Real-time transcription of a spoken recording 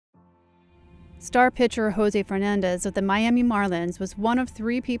Star pitcher José Fernández of the Miami Marlins was one of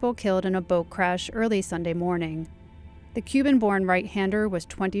 3 people killed in a boat crash early Sunday morning. The Cuban-born right-hander was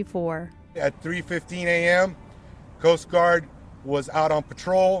 24. At 3:15 a.m., Coast Guard was out on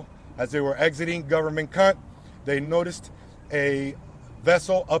patrol. As they were exiting Government Cunt, they noticed a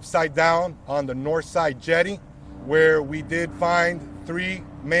vessel upside down on the north side jetty, where we did find 3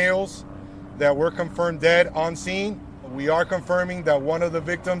 males that were confirmed dead on scene. We are confirming that one of the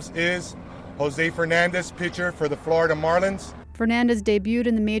victims is José Fernández, pitcher for the Florida Marlins. Fernández debuted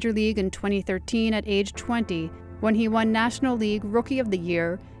in the Major League in 2013 at age 20, when he won National League Rookie of the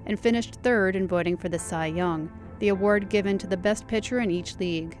Year and finished 3rd in voting for the Cy Young, the award given to the best pitcher in each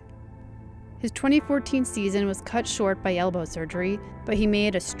league. His 2014 season was cut short by elbow surgery, but he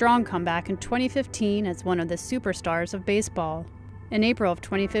made a strong comeback in 2015 as one of the superstars of baseball. In April of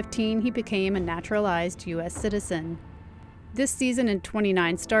 2015, he became a naturalized U.S. citizen. This season, in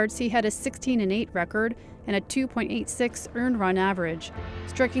 29 starts, he had a 16-8 record and a 2.86 earned run average,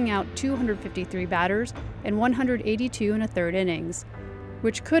 striking out 253 batters and 182 in a third innings,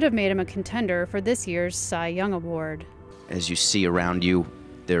 which could have made him a contender for this year's Cy Young Award. As you see around you,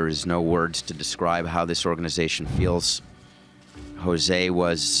 there is no words to describe how this organization feels. Jose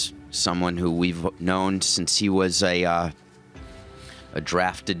was someone who we've known since he was a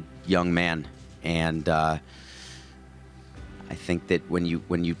drafted young man, and I think that when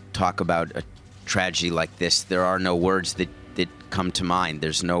you talk about a tragedy like this, there are no words that come to mind.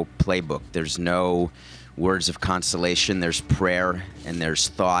 There's no playbook. There's no words of consolation. There's prayer and there's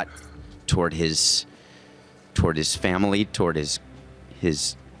thought toward his family, toward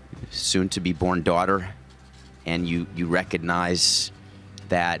his soon-to-be born daughter, and you recognize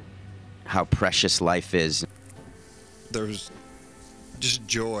that how precious life is. There's just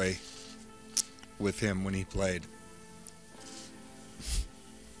joy with him when he played.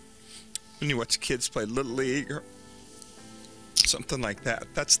 When you watch kids play Little League or something like that,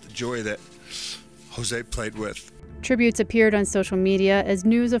 that's the joy that Jose played with. Tributes appeared on social media as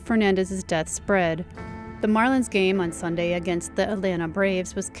news of Fernández's death spread. The Marlins game on Sunday against the Atlanta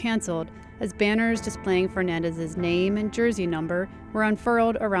Braves was canceled as banners displaying Fernández's name and jersey number were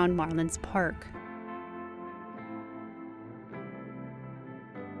unfurled around Marlins Park.